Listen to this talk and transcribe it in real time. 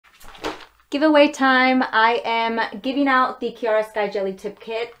Giveaway time. I am giving out the Kiara Sky Jelly Tip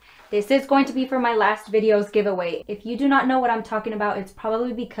Kit. This is going to be for my last video's giveaway. If you do not know what I'm talking about, it's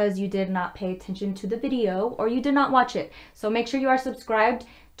probably because you did not pay attention to the video or you did not watch it. So make sure you are subscribed,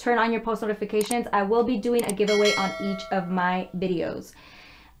 turn on your post notifications. I will be doing a giveaway on each of my videos.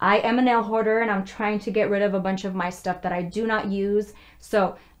 I am a nail hoarder and I'm trying to get rid of a bunch of my stuff that I do not use.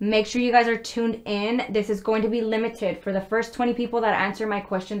 So make sure you guys are tuned in. This is going to be limited. For the first 20 people that answer my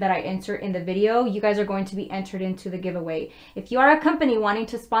question that I insert in the video, you guys are going to be entered into the giveaway. If you are a company wanting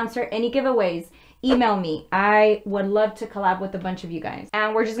to sponsor any giveaways, email me. I would love to collab with a bunch of you guys.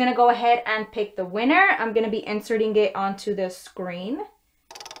 And we're just gonna go ahead and pick the winner. I'm gonna be inserting it onto the screen.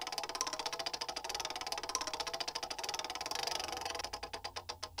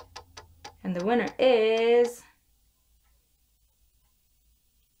 And the winner is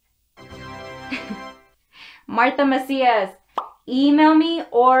Martha Macias. Email me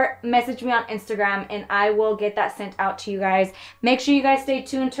or message me on Instagram and I will get that sent out to you guys. Make sure you guys stay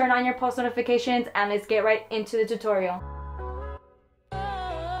tuned, turn on your post notifications, and let's get right into the tutorial.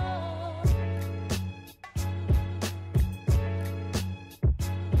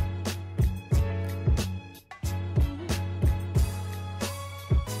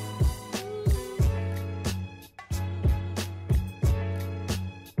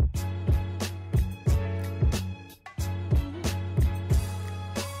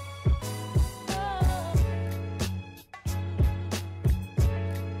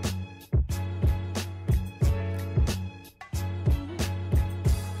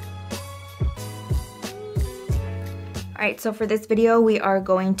 Alright, so for this video, we are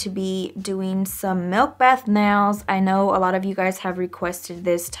going to be doing some milk bath nails. I know a lot of you guys have requested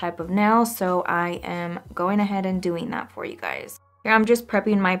this type of nail, so I am going ahead and doing that for you guys. Here I'm just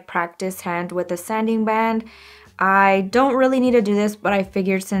prepping my practice hand with a sanding band. I don't really need to do this, but I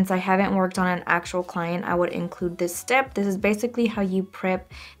figured since I haven't worked on an actual client, I would include this step. This is basically how you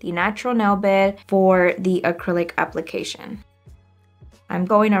prep the natural nail bed for the acrylic application. I'm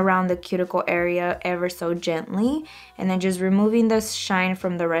going around the cuticle area ever so gently and then just removing the shine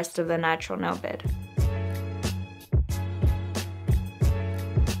from the rest of the natural nail bed.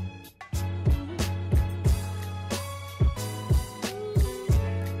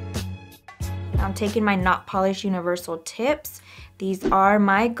 I'm taking my Not Polished Universal tips. These are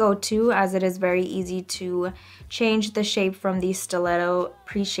my go-to as it is very easy to change the shape from these stiletto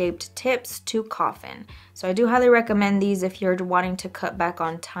pre-shaped tips to coffin. So I do highly recommend these if you're wanting to cut back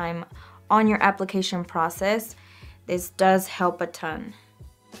on time on your application process. This does help a ton.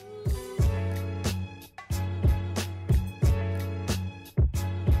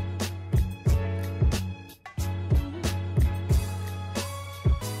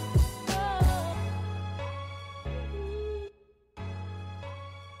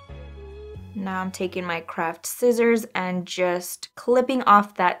 Now I'm taking my craft scissors and just clipping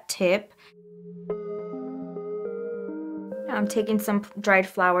off that tip. Now I'm taking some dried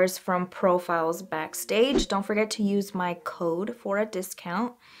flowers from Profiles Backstage. Don't forget to use my code for a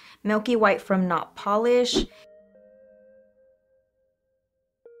discount. Milky White from Not Polish.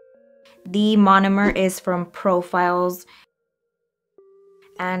 The monomer is from Profiles.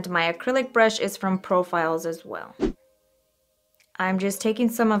 And my acrylic brush is from Profiles as well. I'm just taking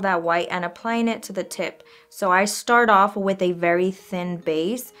some of that white and applying it to the tip. So I start off with a very thin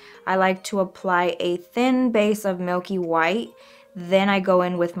base. I like to apply a thin base of Milky White. Then I go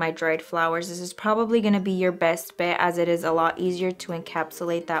in with my dried flowers. This is probably going to be your best bet as it is a lot easier to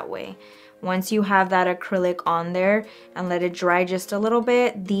encapsulate that way. Once you have that acrylic on there and let it dry just a little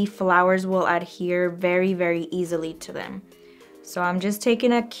bit, the flowers will adhere very, very easily to them. So I'm just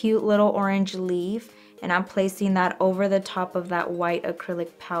taking a cute little orange leaf and I'm placing that over the top of that white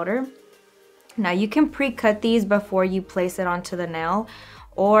acrylic powder. Now you can pre-cut these before you place it onto the nail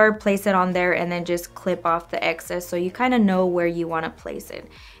or place it on there and then just clip off the excess so you kind of know where you want to place it.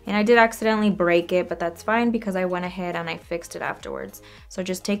 And I did accidentally break it, but that's fine because I went ahead and I fixed it afterwards. So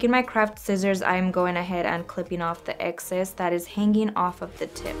just taking my craft scissors, I'm going ahead and clipping off the excess that is hanging off of the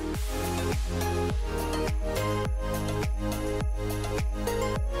tip.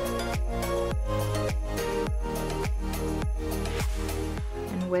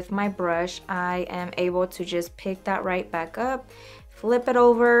 With my brush, I am able to just pick that right back up, flip it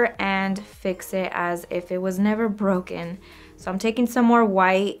over, and fix it as if it was never broken. So I'm taking some more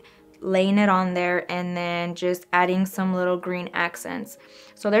white, laying it on there, and then just adding some little green accents.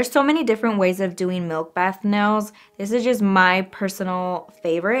 So there's so many different ways of doing milk bath nails. This is just my personal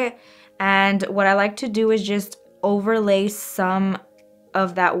favorite. And what I like to do is just overlay some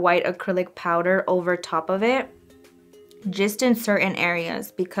of that white acrylic powder over top of it. just in certain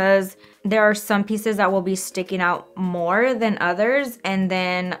areas, because there are some pieces that will be sticking out more than others, and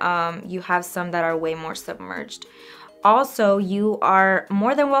then you have some that are way more submerged. Also, you are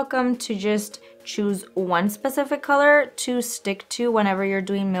more than welcome to just choose one specific color to stick to whenever you're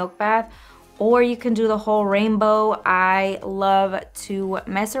doing milk bath, or you can do the whole rainbow. I love to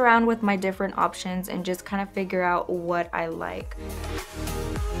mess around with my different options and just kind of figure out what I like.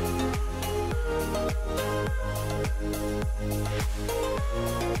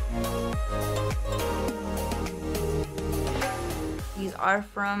 These are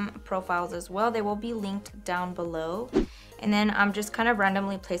from Profiles as well. They will be linked down below. And then I'm just kind of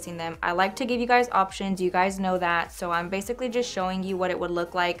randomly placing them. I like to give you guys options, you guys know that. So I'm basically just showing you what it would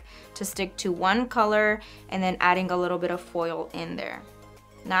look like to stick to one color and then adding a little bit of foil in there.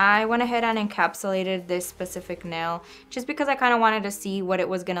 Now I went ahead and encapsulated this specific nail just because I kind of wanted to see what it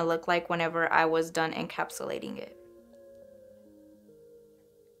was gonna look like whenever I was done encapsulating it.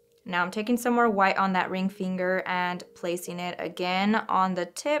 Now I'm taking some more white on that ring finger and placing it again on the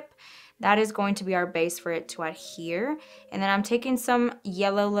tip. That is going to be our base for it to adhere. And then I'm taking some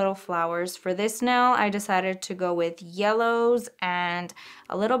yellow little flowers. For this nail, I decided to go with yellows and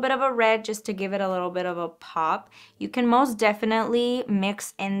a little bit of a red just to give it a little bit of a pop. You can most definitely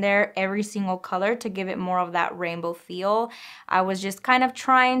mix in there every single color to give it more of that rainbow feel. I was just kind of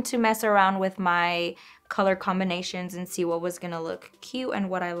trying to mess around with my color combinations and see what was gonna look cute and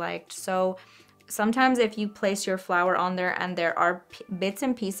what I liked. So sometimes if you place your flower on there and there are bits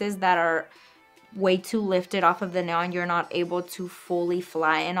and pieces that are way too lifted off of the nail and you're not able to fully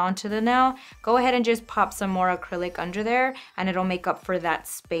fly in onto the nail, go ahead and just pop some more acrylic under there and it'll make up for that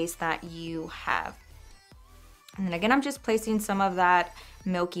space that you have. And then again, I'm just placing some of that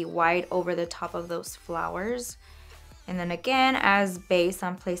Milky White over the top of those flowers. And then again, as base,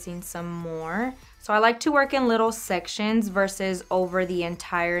 I'm placing some more. So I like to work in little sections versus over the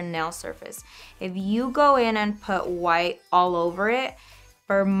entire nail surface. If you go in and put white all over it,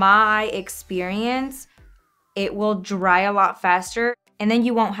 for my experience, it will dry a lot faster and then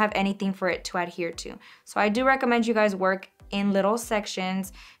you won't have anything for it to adhere to. So I do recommend you guys work in little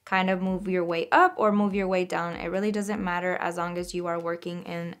sections, kind of move your way up or move your way down. It really doesn't matter as long as you are working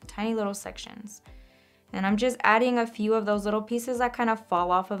in tiny little sections. And I'm just adding a few of those little pieces that kind of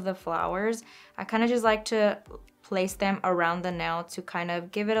fall off of the flowers. I kind of just like to place them around the nail to kind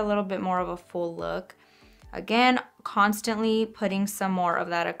of give it a little bit more of a full look. Again, constantly putting some more of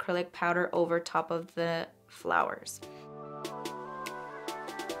that acrylic powder over top of the flowers.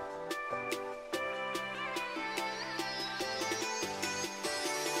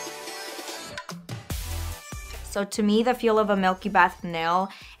 So to me, the feel of a Milky Bath nail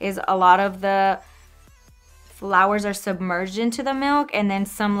is a lot of the flowers are submerged into the milk and then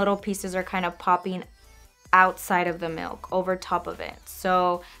some little pieces are kind of popping outside of the milk over top of it.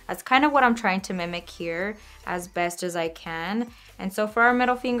 So that's kind of what I'm trying to mimic here as best as I can. And so for our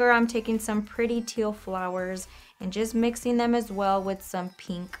middle finger, I'm taking some pretty teal flowers and just mixing them as well with some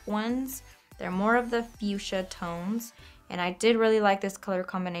pink ones. They're more of the fuchsia tones. And I did really like this color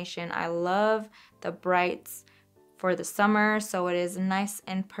combination. I love the brights for the summer, so it is nice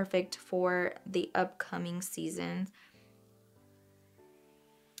and perfect for the upcoming season.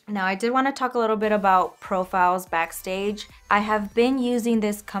 Now I did want to talk a little bit about Profiles Backstage. I have been using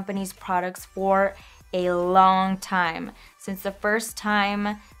this company's products for a long time. Since the first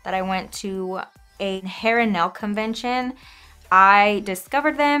time that I went to a hair and nail convention, I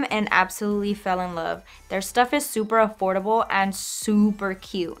discovered them and absolutely fell in love. Their stuff is super affordable and super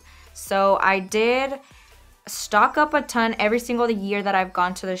cute. So I did stock up a ton every single year that I've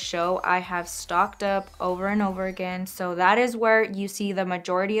gone to the show. I have stocked up over and over again. So that is where you see the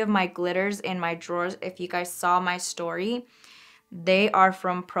majority of my glitters in my drawers. If you guys saw my story, they are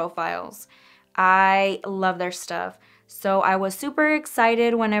from Profiles. I love their stuff. So I was super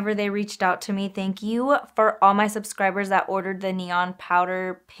excited whenever they reached out to me. Thank you for all my subscribers that ordered the neon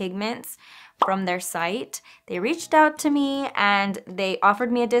powder pigments from their site. They reached out to me and they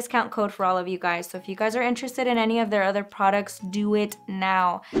offered me a discount code for all of you guys. So if you guys are interested in any of their other products, do it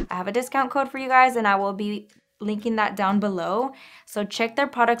now. I have a discount code for you guys and I will be linking that down below. So check their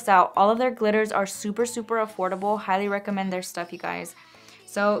products out. All of their glitters are super, super affordable. Highly recommend their stuff, you guys.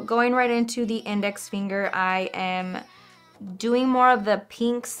 So going right into the index finger, I am doing more of the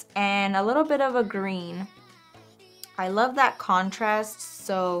pinks and a little bit of a green. I love that contrast,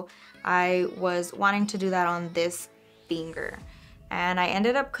 so I was wanting to do that on this finger. And I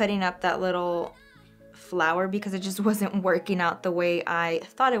ended up cutting up that little flower because it just wasn't working out the way I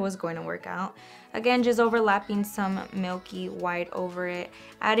thought it was going to work out. Again, just overlapping some Milky White over it,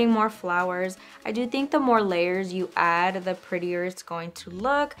 adding more flowers. I do think the more layers you add, the prettier it's going to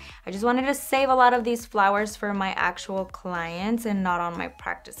look. I just wanted to save a lot of these flowers for my actual clients and not on my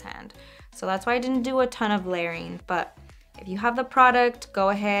practice hand. So that's why I didn't do a ton of layering, but if you have the product, go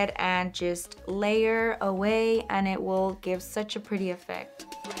ahead and just layer away and it will give such a pretty effect.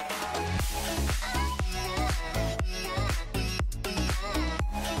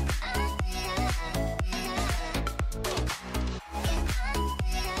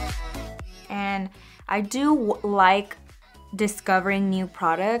 And I do like discovering new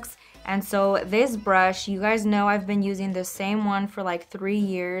products. And so this brush, you guys know I've been using the same one for like 3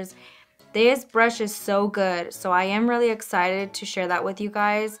 years. This brush is so good, so I am really excited to share that with you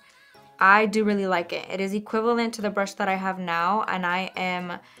guys. I do really like it. It is equivalent to the brush that I have now, and I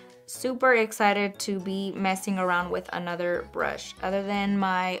am super excited to be messing around with another brush other than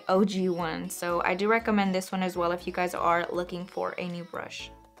my OG one. So I do recommend this one as well if you guys are looking for a new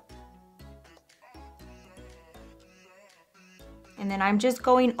brush. And then I'm just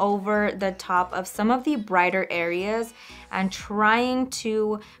going over the top of some of the brighter areas and trying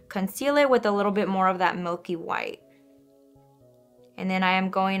to conceal it with a little bit more of that Milky White. And then I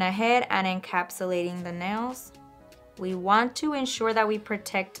am going ahead and encapsulating the nails. We want to ensure that we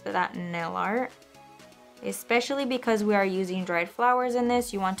protect that nail art, especially because we are using dried flowers in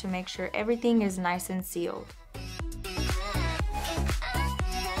this. You want to make sure everything is nice and sealed.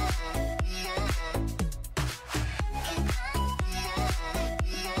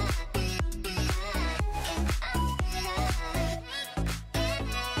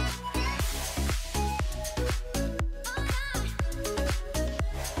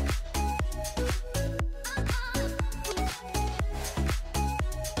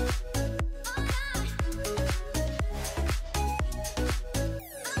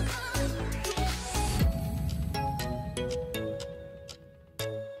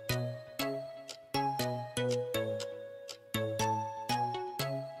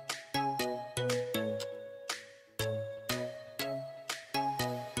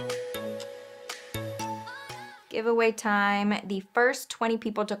 Giveaway time. The first 20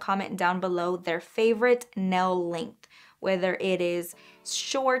 people to comment down below their favorite nail length, whether it is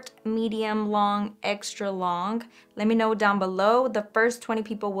short, medium, long, extra long. Let me know down below. The first 20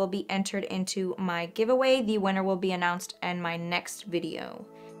 people will be entered into my giveaway. The winner will be announced in my next video.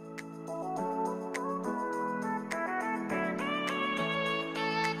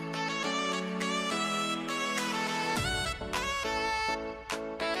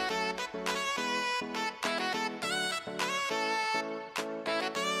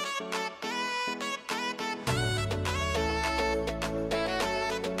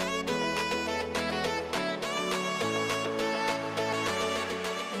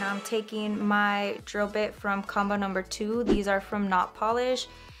 I'm taking my drill bit from combo number 2. These are from Not Polish,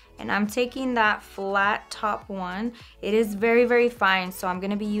 and I'm taking that flat top one. It is very, very fine, so I'm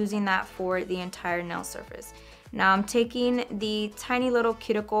going to be using that for the entire nail surface. Now I'm taking the tiny little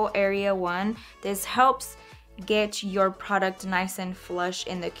cuticle area one. This helps get your product nice and flush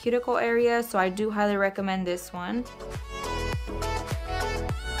in the cuticle area, so I do highly recommend this one.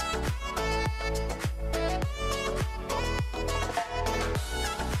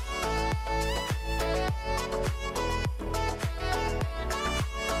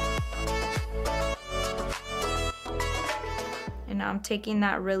 I'm taking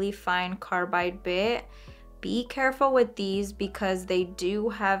that really fine carbide bit. Be careful with these because they do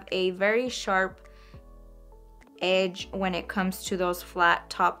have a very sharp edge when it comes to those flat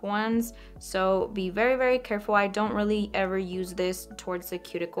top ones. So be very, very careful. I don't really ever use this towards the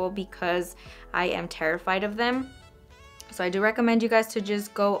cuticle because I am terrified of them. So I do recommend you guys to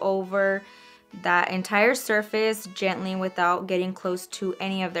just go over that entire surface gently without getting close to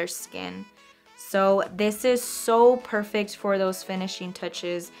any of their skin. So this is so perfect for those finishing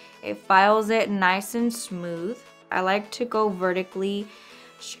touches. It files it nice and smooth. I like to go vertically,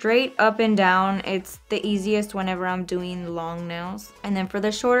 straight up and down. It's the easiest whenever I'm doing long nails. And then for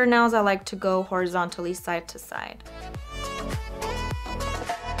the shorter nails, I like to go horizontally side to side.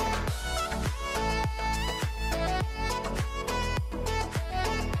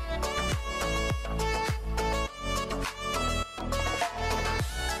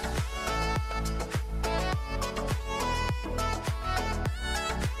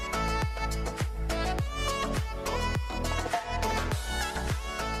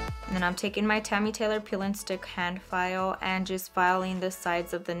 And then I'm taking my Tammy Taylor peel and stick hand file and just filing the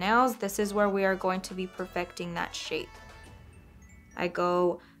sides of the nails. This is where we are going to be perfecting that shape. I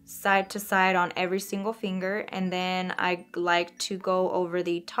go side to side on every single finger, and then I like to go over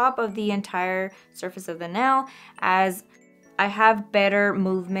the top of the entire surface of the nail, as I have better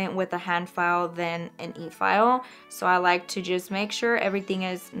movement with a hand file than an e-file. So I like to just make sure everything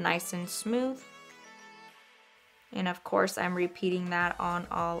is nice and smooth. And of course, I'm repeating that on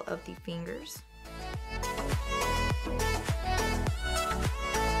all of the fingers.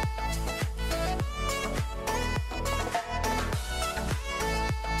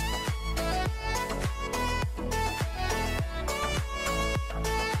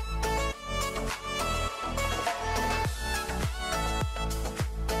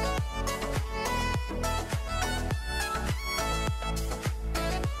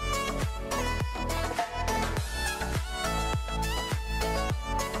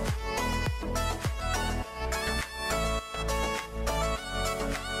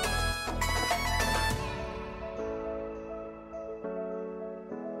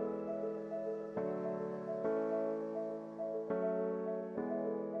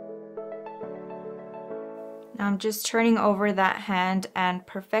 Now I'm just turning over that hand and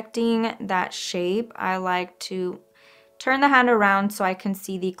perfecting that shape. I like to turn the hand around so I can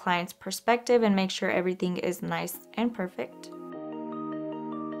see the client's perspective and make sure everything is nice and perfect.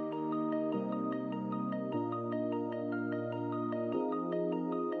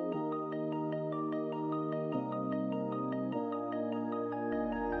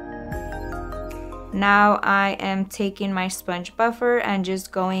 Now I am taking my sponge buffer and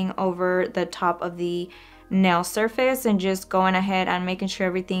just going over the top of the nail surface and just going ahead and making sure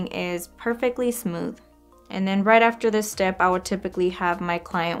everything is perfectly smooth. And then right after this step, I would typically have my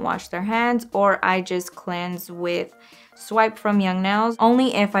client wash their hands, or I just cleanse with Swipe from Young Nails,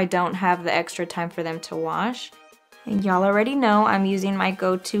 only if I don't have the extra time for them to wash. And y'all already know I'm using my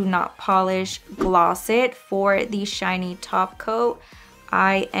go-to Not Polish Gloss It for the shiny top coat.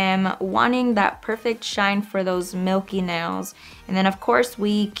 I am wanting that perfect shine for those milky nails. And then of course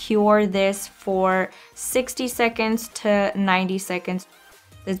we cure this for 60 seconds to 90 seconds.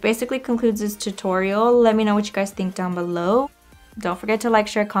 This basically concludes this tutorial. Let me know what you guys think down below. Don't forget to like,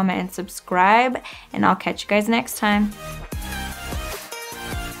 share, comment, and subscribe, and I'll catch you guys next time.